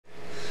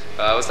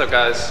What's up,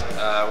 guys?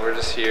 We're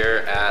just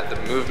here at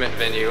the Movement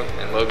venue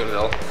in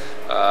Loganville,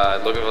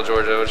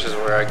 Georgia, which is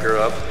where I grew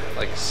up,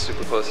 like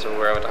super close to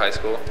where I went to high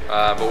school.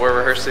 But we're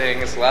rehearsing,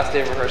 it's the last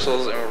day of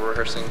rehearsals, and we're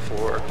rehearsing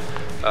for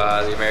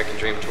the American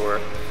Dream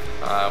Tour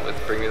with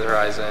Bring Me the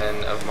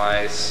Horizon, Of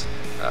Mice,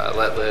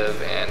 Let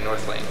Live, and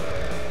North Lane.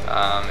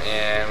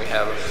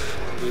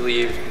 And we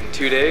leave in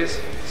 2 days.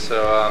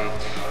 So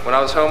when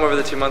I was home over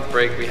the 2-month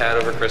break we had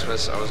over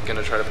Christmas, I was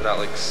gonna try to put out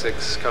like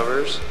 6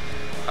 covers.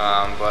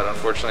 But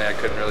unfortunately I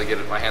couldn't really get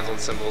my hands on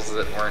cymbals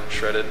that weren't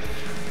shredded.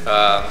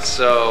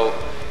 So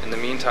in the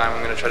meantime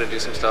I'm going to try to do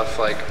some stuff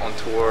like on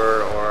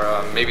tour,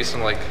 or maybe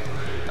some like,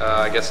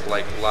 I guess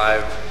like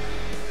live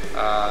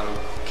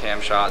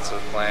cam shots of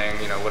playing,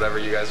 you know, whatever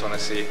you guys want to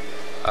see.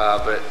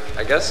 But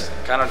I guess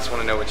kind of just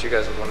want to know what you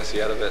guys would want to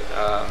see out of it,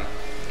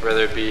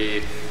 whether it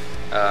be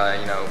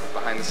you know,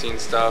 behind the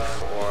scenes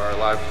stuff or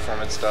live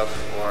performance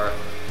stuff, or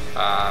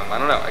I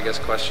don't know, I guess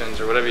questions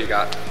or whatever you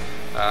got.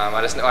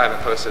 I just know I haven't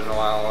posted in a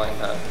while,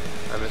 and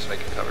I miss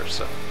making covers.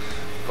 So,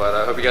 but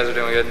I hope you guys are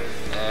doing good,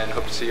 and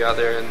hope to see you out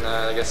there in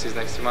I guess these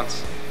next 2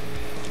 months.